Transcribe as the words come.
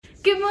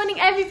Good morning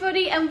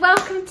everybody and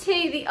welcome to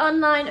the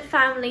Online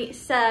Family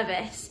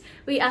Service.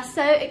 We are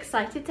so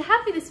excited to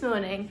have you this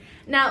morning.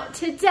 Now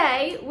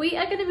today we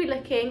are going to be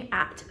looking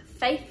at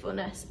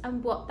faithfulness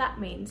and what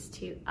that means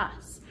to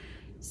us.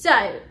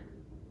 So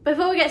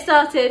before we get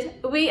started,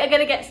 we are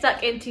going to get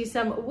stuck into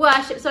some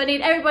worship. So I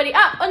need everybody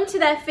up onto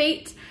their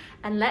feet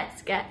and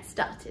let's get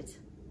started.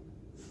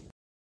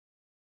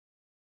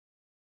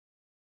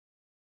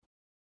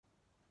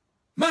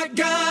 My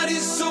God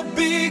is so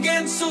big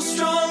and so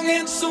strong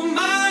and so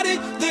mighty.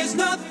 There's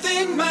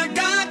nothing my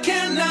God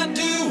cannot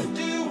do.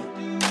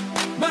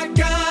 My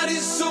God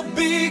is so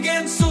big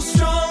and so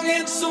strong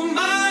and so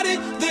mighty.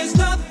 There's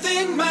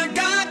nothing my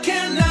God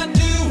cannot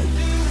do.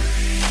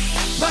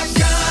 My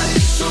God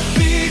is so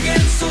big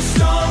and so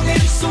strong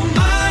and so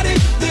mighty.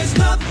 There's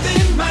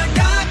nothing my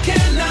God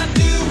cannot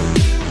do.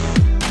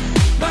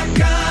 My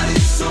God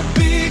is so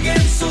big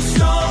and so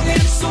strong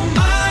and so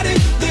mighty.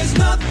 There's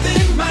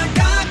nothing my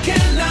God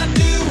cannot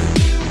do.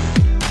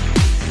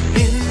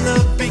 In the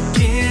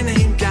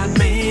beginning, God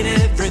made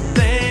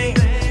everything.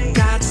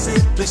 God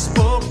simply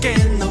spoke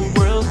and the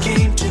world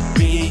came to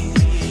be.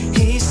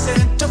 He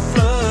sent a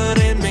flood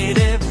and made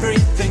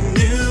everything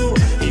new.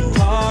 He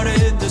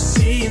parted the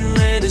sea and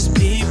let his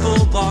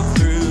people walk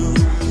through.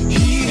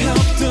 He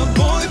helped the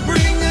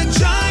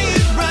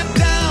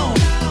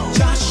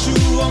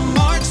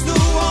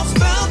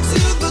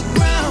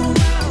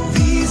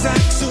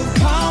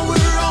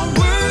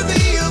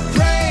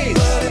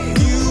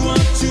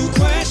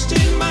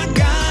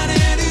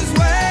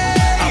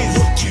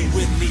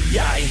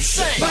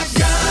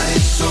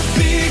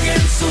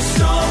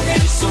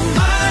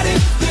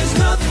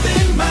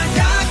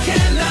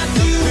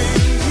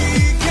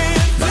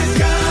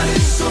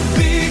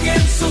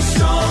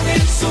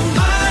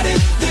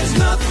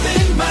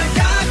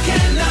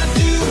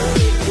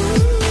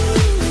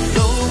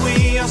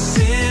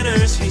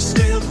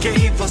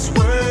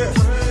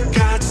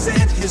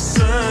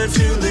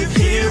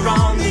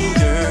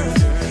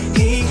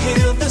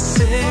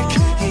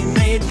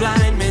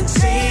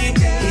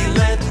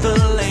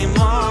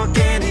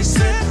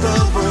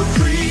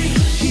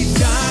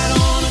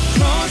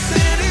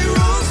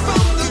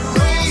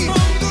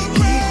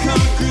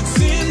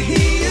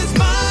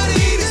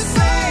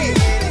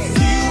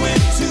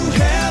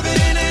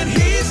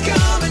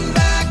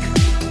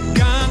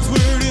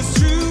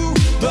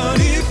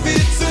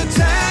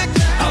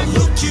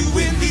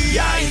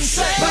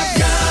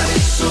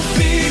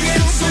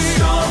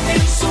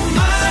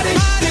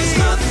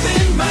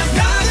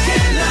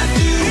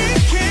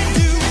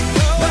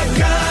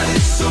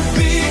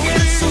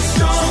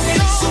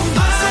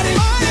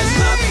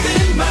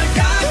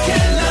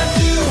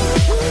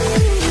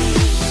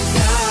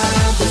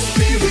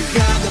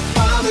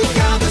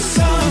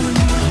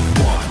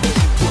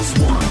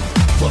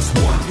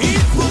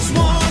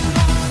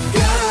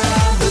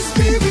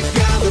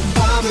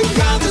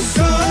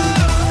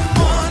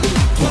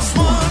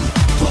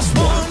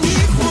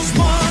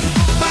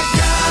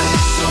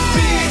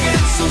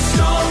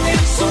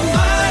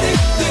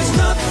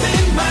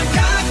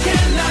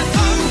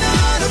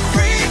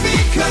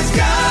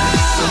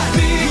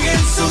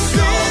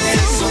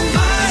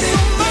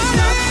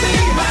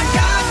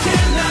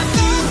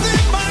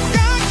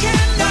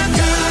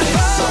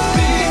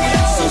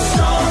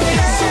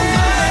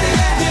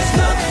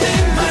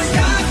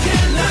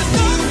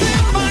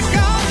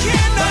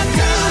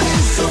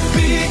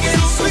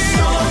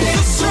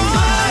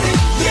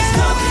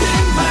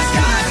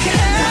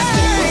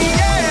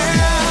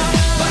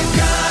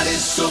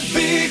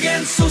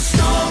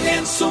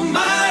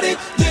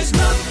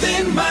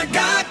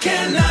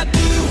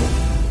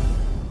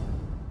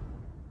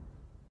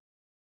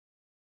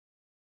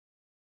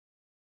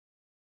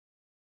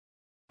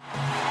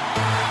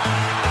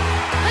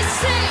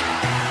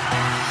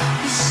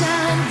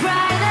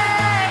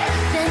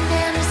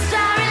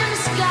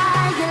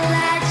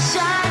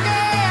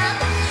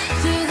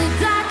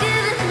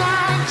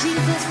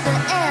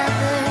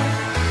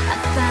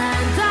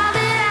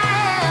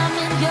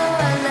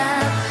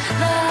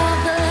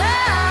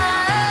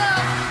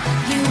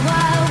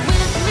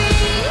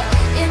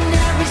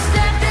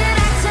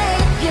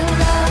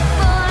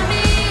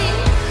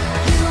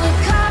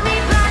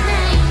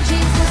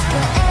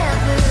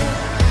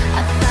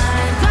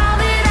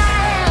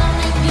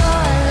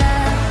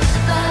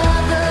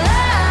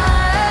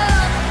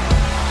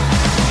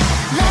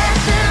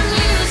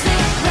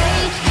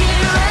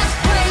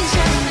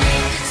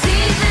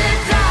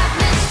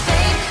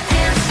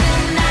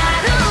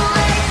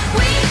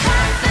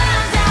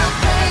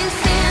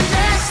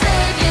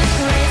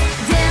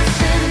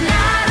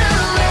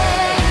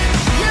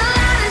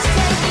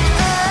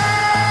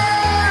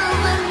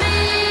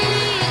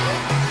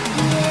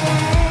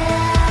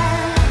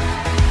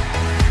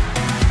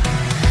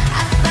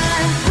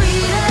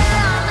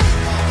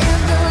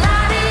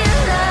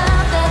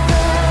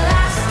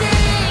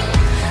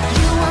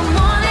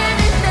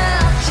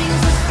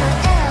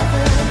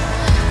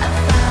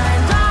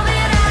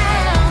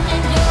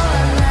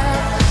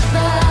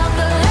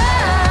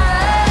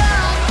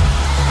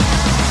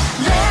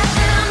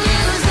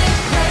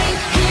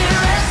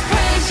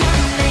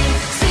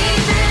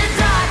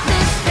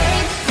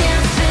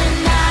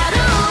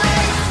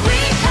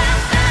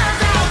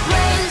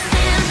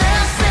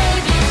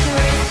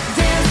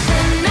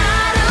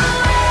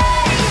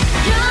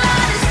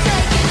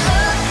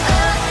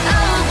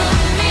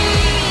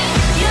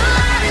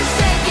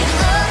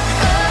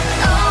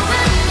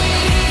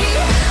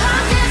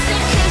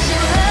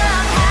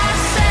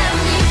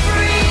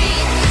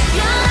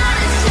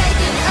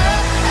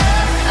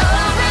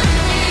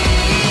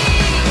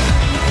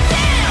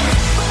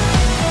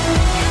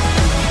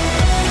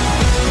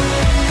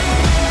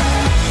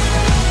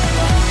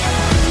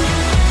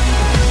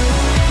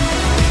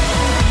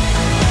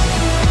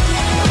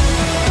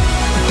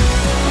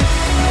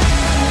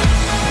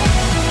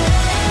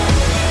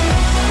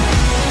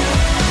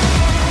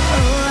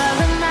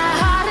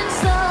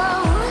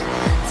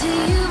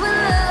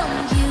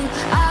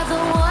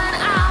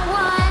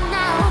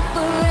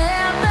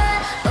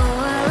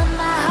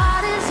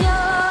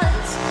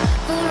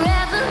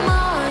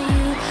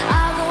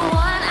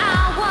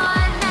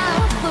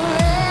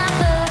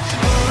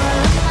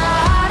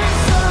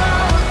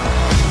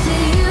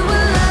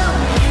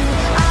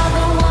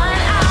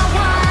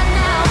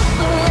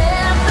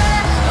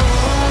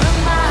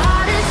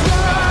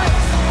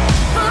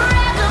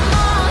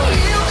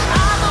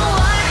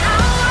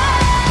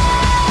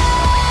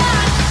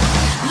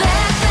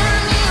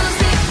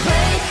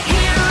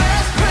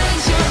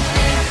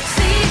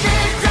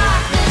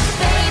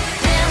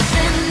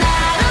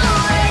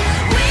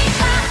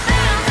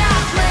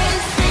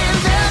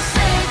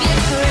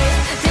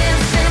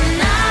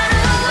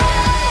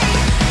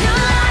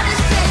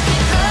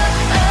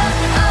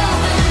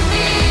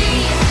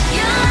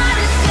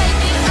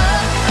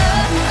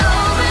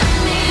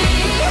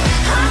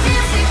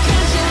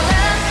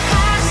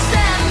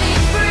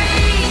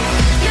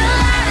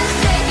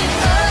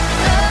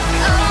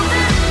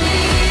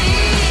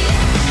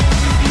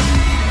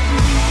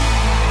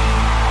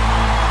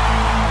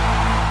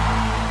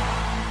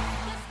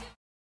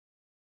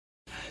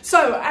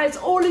So, as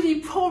all of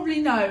you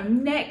probably know,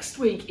 next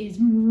week is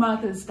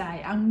Mother's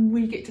Day and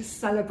we get to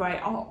celebrate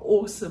our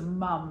awesome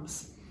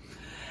mums.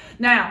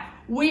 Now,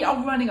 we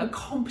are running a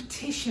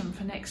competition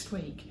for next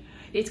week.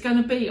 It's going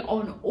to be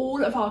on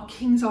all of our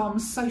King's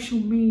Arms social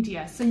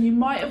media, so you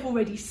might have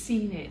already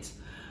seen it.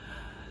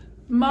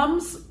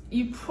 Mums,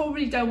 you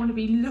probably don't want to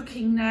be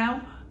looking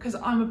now because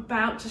I'm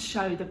about to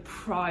show the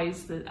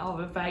prize that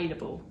are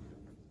available.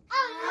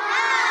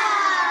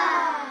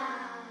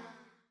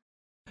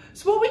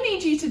 So what we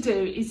need you to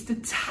do is to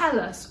tell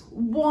us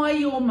why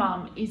your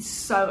mum is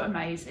so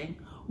amazing.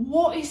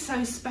 What is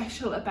so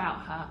special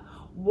about her?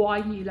 Why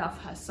you love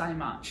her so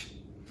much.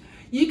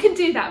 You can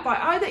do that by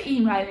either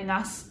emailing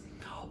us,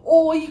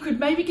 or you could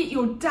maybe get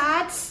your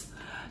dads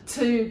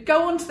to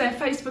go onto their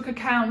Facebook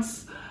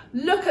accounts,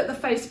 look at the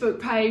Facebook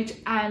page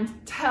and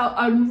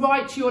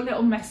write your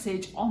little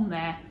message on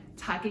there,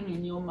 tagging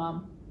in your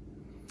mum.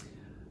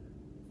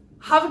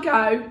 Have a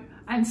go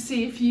and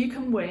see if you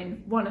can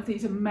win one of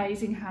these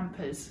amazing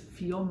hampers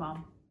for your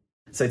mum.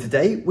 So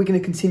today we're going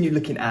to continue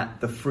looking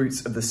at the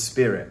fruits of the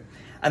Spirit.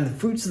 And the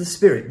fruits of the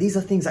Spirit, these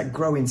are things that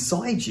grow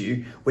inside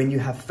you when you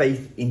have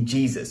faith in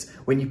Jesus.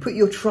 When you put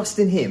your trust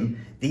in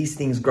him, these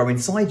things grow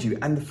inside you.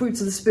 And the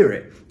fruits of the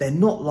Spirit, they're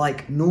not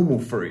like normal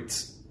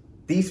fruits.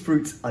 These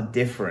fruits are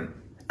different.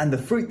 And the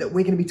fruit that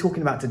we're going to be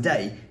talking about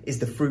today is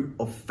the fruit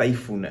of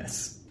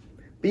faithfulness.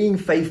 Being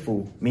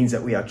faithful means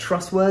that we are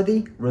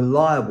trustworthy,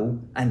 reliable,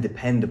 and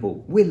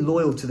dependable. We're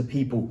loyal to the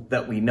people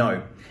that we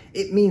know.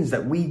 It means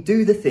that we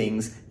do the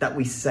things that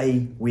we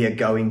say we are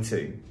going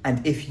to.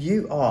 And if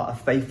you are a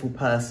faithful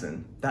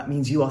person, that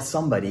means you are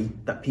somebody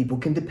that people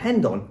can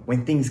depend on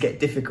when things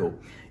get difficult.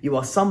 You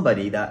are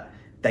somebody that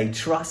they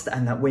trust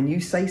and that when you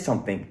say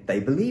something, they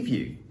believe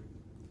you.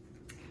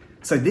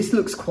 So this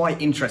looks quite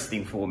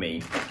interesting for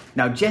me.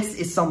 Now, Jess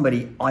is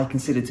somebody I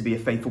consider to be a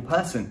faithful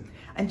person.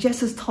 And Jess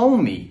has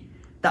told me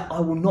that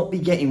I will not be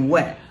getting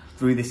wet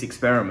through this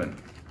experiment.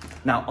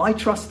 Now, I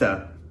trust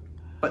her,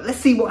 but let's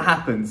see what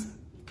happens.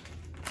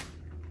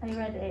 Are you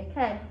ready?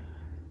 Okay.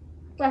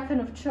 Weapon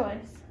of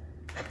choice.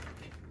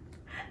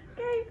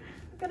 Okay,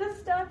 I'm gonna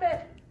stab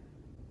it.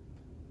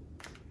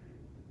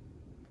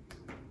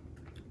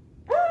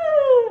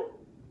 Ah!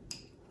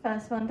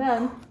 First one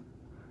done.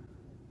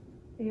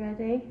 Are you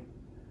ready?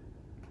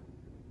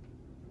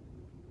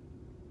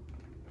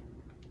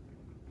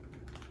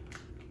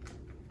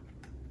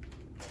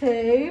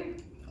 Two.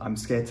 I'm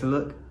scared to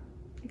look.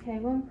 Okay,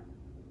 one.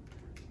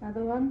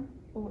 Another one.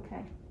 Oh,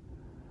 okay.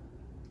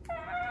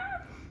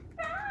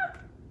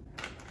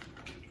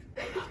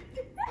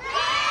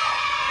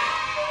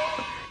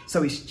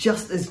 So it's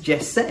just as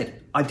Jess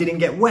said, I didn't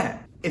get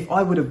wet. If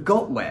I would have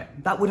got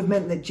wet, that would have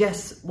meant that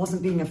Jess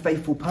wasn't being a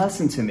faithful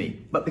person to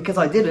me. But because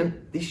I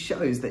didn't, this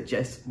shows that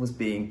Jess was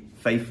being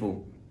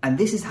faithful. And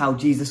this is how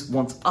Jesus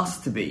wants us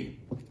to be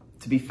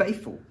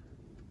faithful.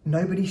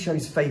 Nobody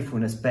shows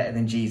faithfulness better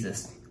than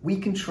Jesus. We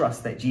can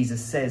trust that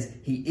Jesus says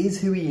he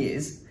is who he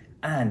is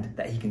and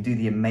that he can do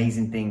the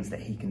amazing things that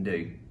he can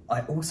do.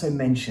 I also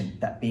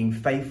mentioned that being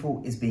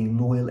faithful is being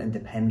loyal and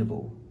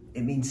dependable.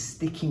 It means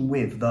sticking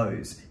with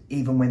those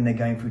even when they're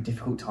going through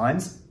difficult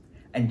times.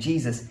 And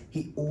Jesus,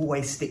 he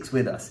always sticks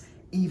with us.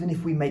 Even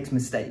if we make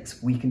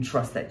mistakes, we can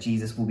trust that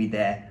Jesus will be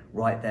there,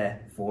 right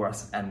there for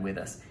us and with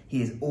us.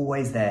 He is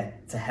always there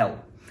to help.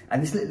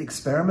 And this little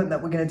experiment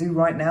that we're going to do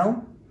right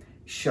now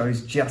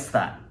shows just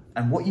that.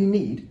 And what you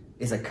need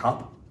is a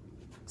cup,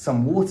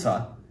 some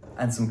water,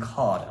 and some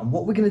card. And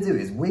what we're going to do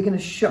is we're going to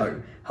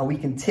show how we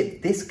can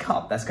tip this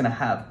cup that's going to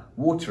have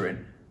water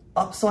in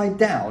upside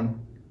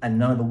down and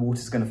none of the water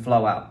is going to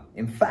flow out.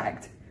 In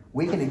fact,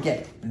 we're going to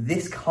get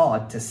this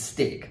card to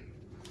stick.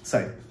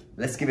 So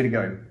let's give it a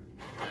go.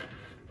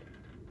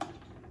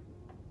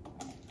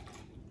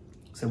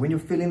 So when you're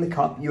filling the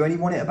cup, you only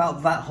want it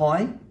about that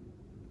high.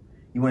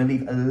 You want to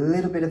leave a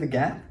little bit of a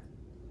gap.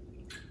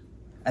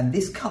 And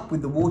this cup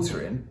with the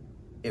water in,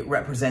 it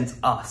represents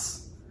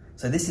us.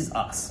 So this is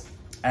us.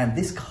 And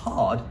this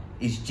card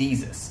is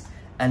Jesus.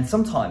 And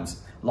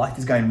sometimes life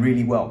is going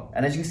really well.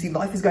 And as you can see,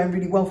 life is going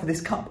really well for this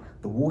cup.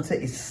 The water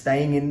is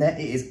staying in there,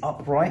 it is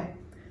upright.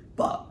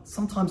 But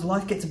sometimes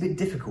life gets a bit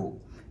difficult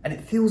and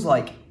it feels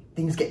like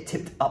things get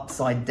tipped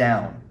upside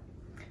down.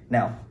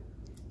 Now,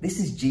 this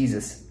is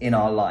Jesus in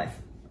our life.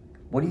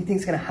 What do you think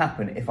is going to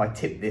happen if I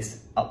tip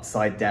this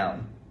upside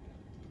down?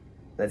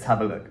 Let's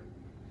have a look.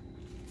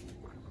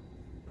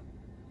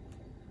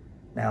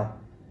 Now,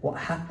 what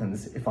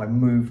happens if I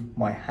move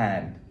my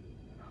hand?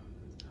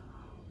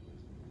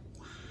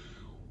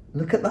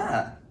 Look at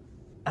that.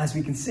 As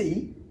we can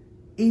see,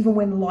 even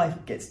when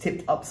life gets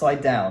tipped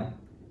upside down,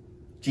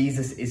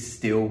 Jesus is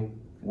still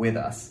with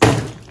us.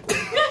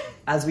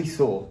 As we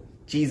saw,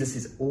 Jesus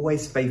is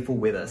always faithful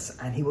with us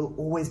and he will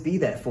always be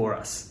there for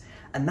us.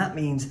 And that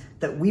means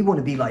that we want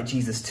to be like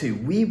Jesus too.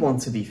 We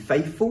want to be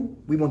faithful,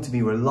 we want to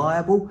be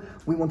reliable,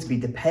 we want to be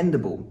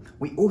dependable.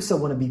 We also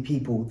want to be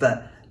people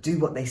that do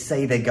what they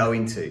say they're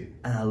going to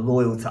and are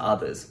loyal to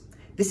others.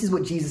 This is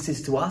what Jesus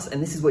is to us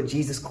and this is what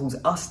Jesus calls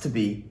us to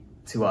be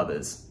to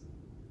others.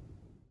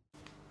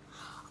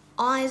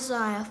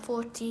 Isaiah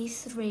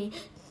 43,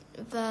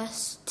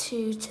 verse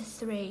 2 to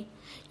 3.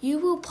 You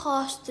will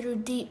pass through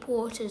deep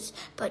waters,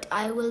 but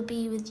I will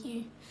be with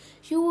you.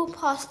 You will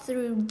pass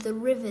through the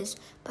rivers,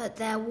 but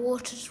their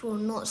waters will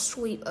not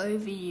sweep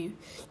over you.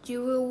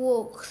 You will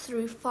walk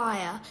through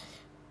fire,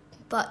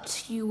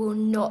 but you will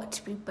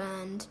not be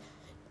burned.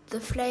 The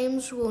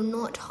flames will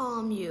not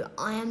harm you.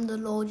 I am the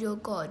Lord your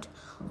God.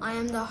 I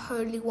am the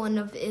Holy One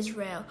of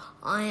Israel.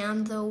 I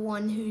am the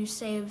one who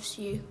saves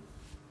you.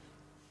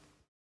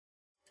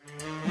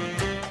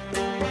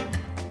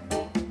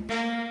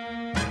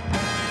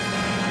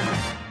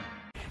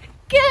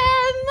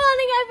 Good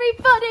morning,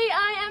 everybody.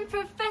 I am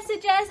Professor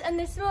Jess, and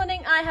this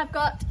morning I have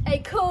got a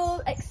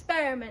cool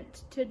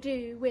experiment to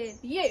do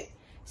with you.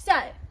 So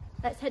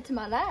let's head to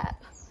my lab.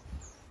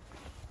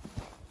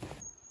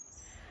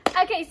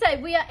 Okay, so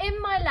we are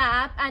in my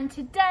lab, and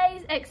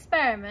today's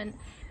experiment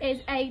is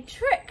a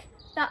trick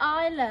that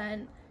I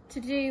learned to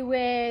do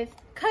with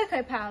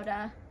cocoa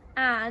powder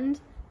and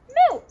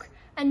milk.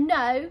 And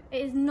no, it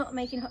is not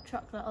making hot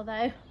chocolate,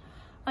 although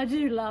I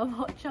do love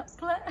hot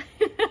chocolate.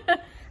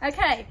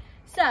 Okay,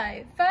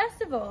 so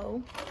first of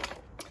all,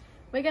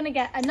 we're going to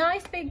get a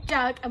nice big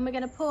jug and we're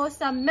going to pour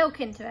some milk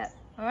into it,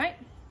 all right?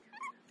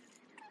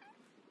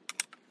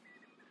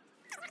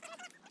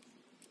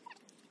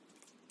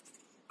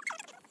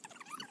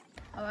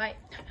 All right,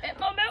 a bit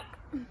more milk.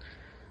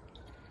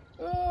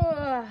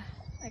 Ooh,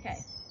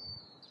 okay.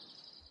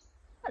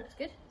 That looks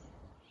good.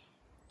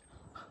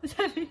 It's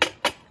heavy.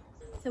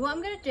 So what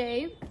I'm going to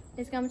do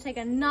is I'm going to take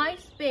a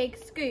nice big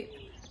scoop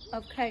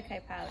of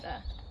cocoa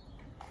powder.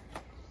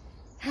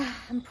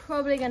 I'm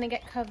probably going to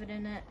get covered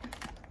in it.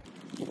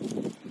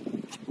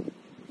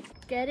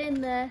 Get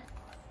in there.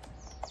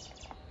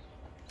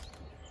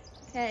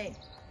 Okay,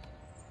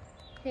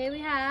 here we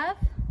have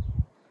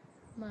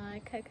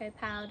my cocoa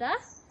powder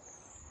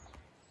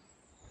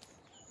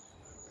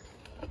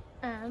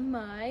and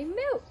my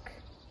milk.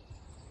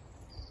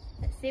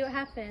 Let's see what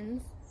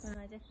happens when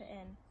I dip it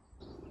in.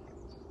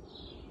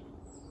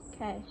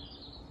 Okay,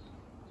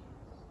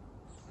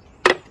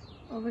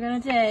 what we're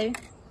going to do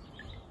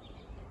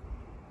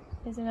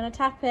is I'm going to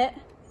tap it.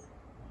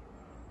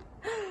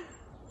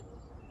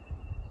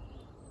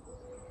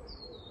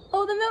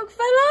 Oh, the milk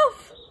fell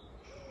off!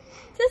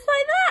 Just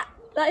like that!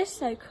 That is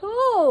so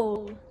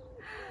cool! I'm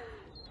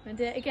going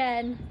to do it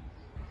again.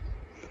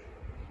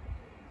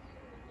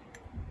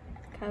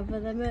 Cover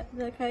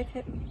the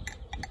cocoa.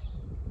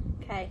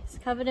 Okay, it's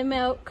covered in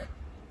milk.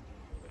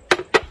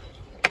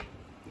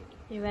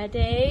 You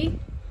ready?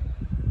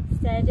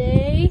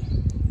 Steady.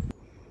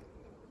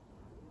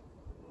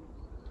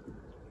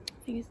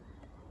 Milk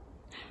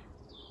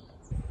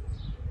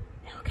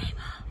came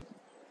up.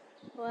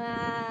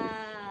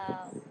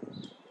 Wow.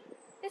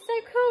 It's so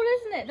cool,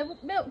 isn't it? The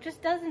milk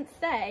just doesn't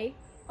stay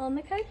on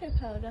the cocoa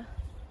powder.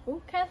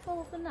 Oh, careful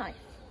with the knife.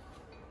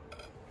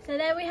 So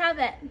there we have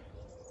it.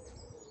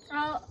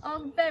 Our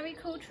very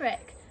cool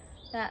trick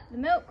that the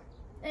milk,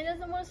 it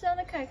doesn't want to stay on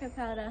the cocoa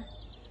powder.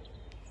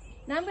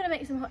 Now I'm going to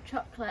make some hot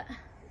chocolate.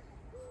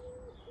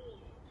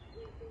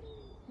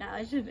 No,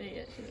 I shouldn't eat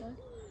it, should I?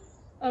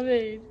 I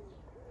mean...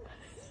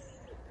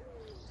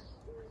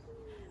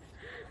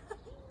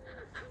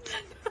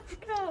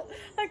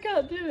 I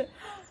can't do it.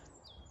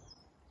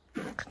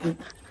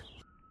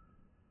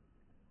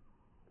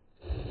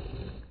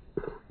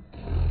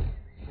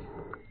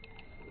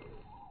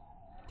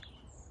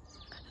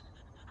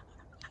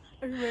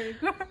 It's really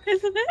gross,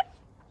 isn't it?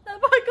 Oh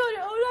my god,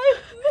 it all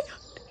over me.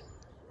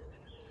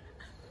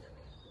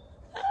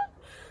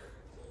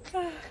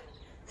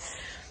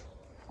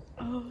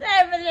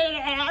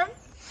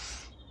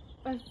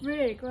 That's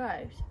really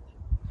gross.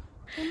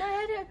 In my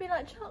head it would be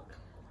like chocolate.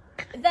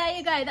 There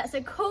you go, that's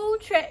a cool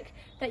trick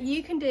that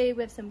you can do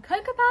with some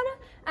cocoa powder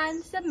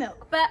and some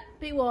milk. But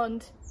be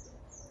warned,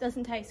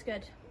 doesn't taste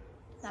good.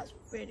 That's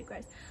really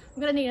gross.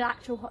 I'm gonna need an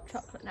actual hot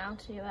chocolate now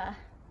to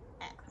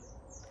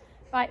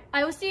Right,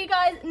 I will see you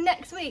guys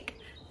next week.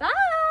 Bye!